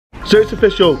So it's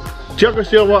official, TIAGO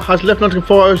SILVA has left Nottingham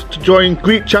Forest to join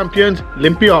Greek champions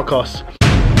Olympiacos.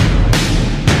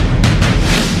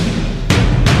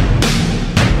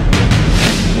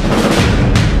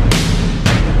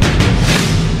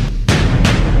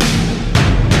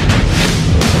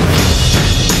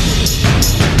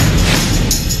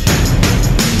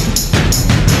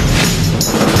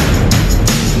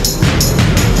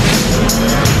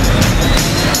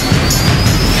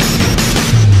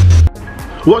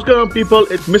 What's going on, people?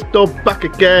 It's Mr. back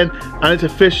again, and it's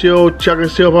official, TIAGO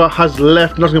SILVA has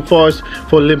left Nottingham Forest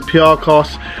for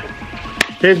Olympiacos.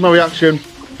 Here's my reaction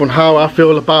on how I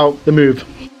feel about the move.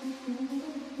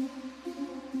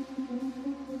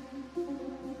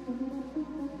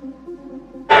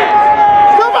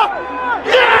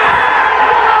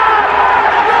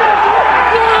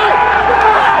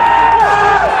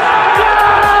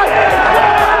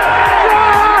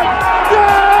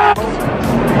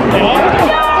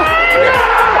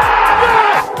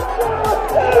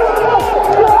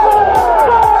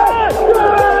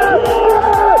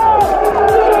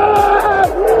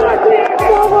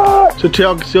 So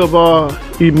TIAGO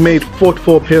SILVA, he made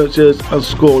 44 appearances and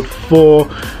scored 4.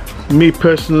 Me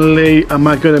personally, am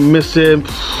I going to miss him?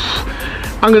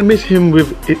 I'm going to miss him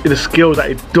with the skill that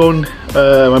he'd done.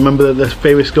 I remember the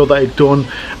favourite skill that he'd done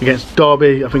against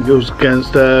Derby. I think it was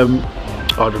against, I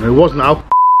don't know who it was now.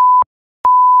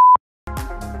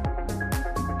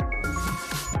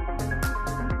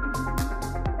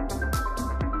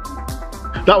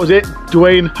 That was it,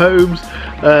 Dwayne Holmes.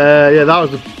 Yeah, that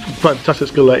was a fantastic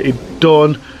skill that he'd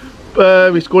done.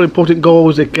 He scored important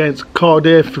goals against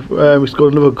Cardiff. He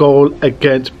scored another goal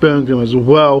against Birmingham as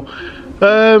well.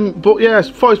 But yes,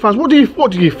 Forest fans, what do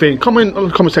you think? Comment on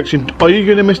the comment section. Are you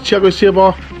going to miss TIAGO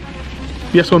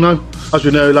SILVA? Yes or no? As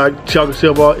we know, like, TIAGO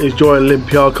SILVA is joining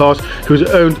Olympiacos, who is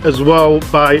owned as well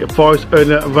by Forest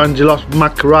owner Evangelos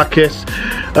Makarakis.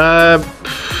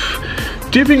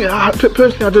 Do you think,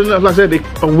 personally, I don't know, like I said,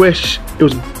 I wish it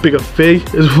was a bigger fee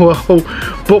as well.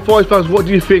 But Forest fans, what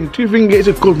do you think? Do you think it's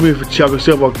a good move for TIAGO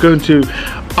SILVA going to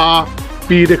our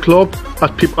feeder club,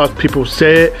 as people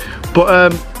say it?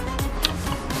 But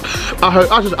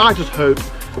I just hope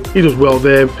he does well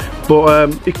there.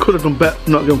 But he could have done better,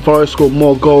 Nottingham Forest, score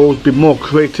more goals, be more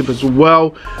creative as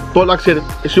well. But like I said,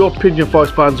 it's your opinion,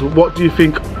 Forest fans. What do you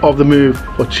think of the move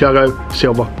for TIAGO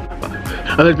SILVA?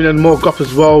 And there's been more gossip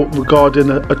as well regarding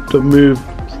the move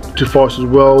to Forest as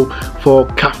well for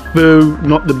Cafu,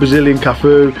 not the Brazilian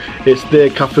Cafu, it's their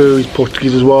Cafu, he's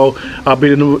Portuguese as well. I'll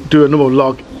be doing another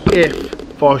vlog if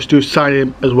Forest do sign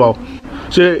him as well.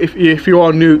 So if you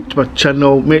are new to my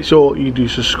channel, make sure you do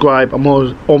subscribe. I'm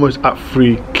almost at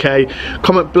 3k.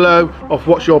 Comment below of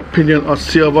what's your opinion on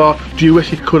Silva. Do you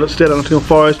wish he could have stayed at Nottingham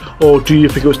Forest, or do you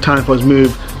think it was time for his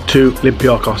move to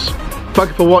Olympiacos? Thank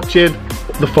you for watching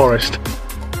The Forest.